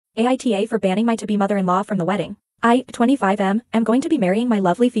AITA for banning my to-be mother-in-law from the wedding. I, 25M, am going to be marrying my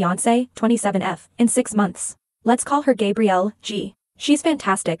lovely fiancé, 27F, in 6 months. Let's call her Gabrielle, G. She's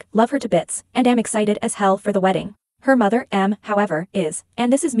fantastic, love her to bits, and am excited as hell for the wedding. Her mother, M, however, is,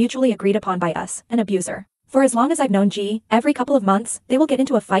 and this is mutually agreed upon by us, an abuser. For as long as I've known G, every couple of months, they will get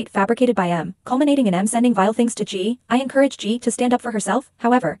into a fight fabricated by M, culminating in M sending vile things to G. I encourage G to stand up for herself,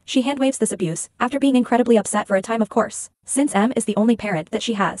 however, she handwaves this abuse, after being incredibly upset for a time of course, since M is the only parent that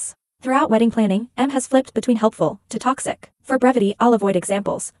she has. Throughout wedding planning, M has flipped between helpful to toxic. For brevity, I'll avoid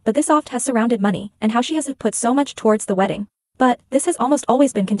examples, but this oft has surrounded money, and how she has put so much towards the wedding. But, this has almost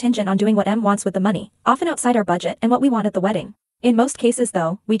always been contingent on doing what M wants with the money, often outside our budget and what we want at the wedding. In most cases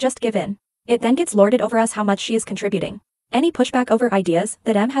though, we just give in. It then gets lorded over us how much she is contributing. Any pushback over ideas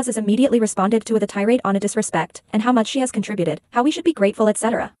that M has is immediately responded to with a tirade on a disrespect, and how much she has contributed, how we should be grateful,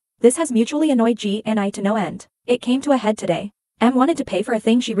 etc. This has mutually annoyed G and I to no end. It came to a head today. M wanted to pay for a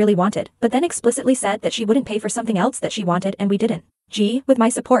thing she really wanted, but then explicitly said that she wouldn't pay for something else that she wanted and we didn't. G, with my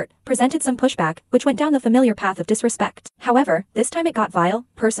support, presented some pushback, which went down the familiar path of disrespect. However, this time it got vile,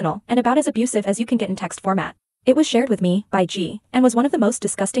 personal, and about as abusive as you can get in text format. It was shared with me, by G, and was one of the most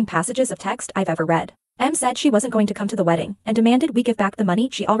disgusting passages of text I've ever read. M said she wasn't going to come to the wedding, and demanded we give back the money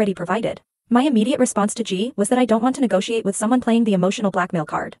she already provided. My immediate response to G was that I don't want to negotiate with someone playing the emotional blackmail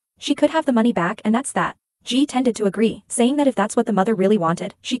card. She could have the money back and that's that. G tended to agree, saying that if that's what the mother really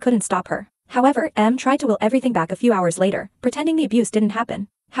wanted, she couldn't stop her. However, M tried to will everything back a few hours later, pretending the abuse didn't happen.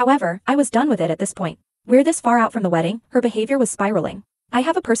 However, I was done with it at this point. We're this far out from the wedding, her behavior was spiraling. I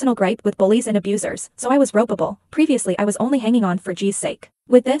have a personal gripe with bullies and abusers, so I was ropeable. Previously I was only hanging on for G's sake.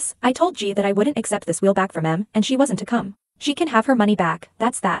 With this, I told G that I wouldn't accept this wheel back from M, and she wasn't to come. She can have her money back,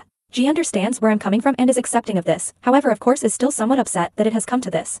 that's that. G understands where I'm coming from and is accepting of this, however of course is still somewhat upset that it has come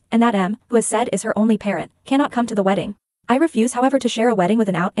to this, and that M, who has said is her only parent, cannot come to the wedding. I refuse however to share a wedding with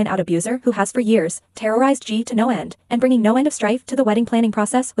an out-and-out abuser who has for years terrorized G to no end, and bringing no end of strife to the wedding planning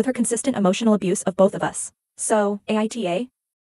process with her consistent emotional abuse of both of us. So, AITA,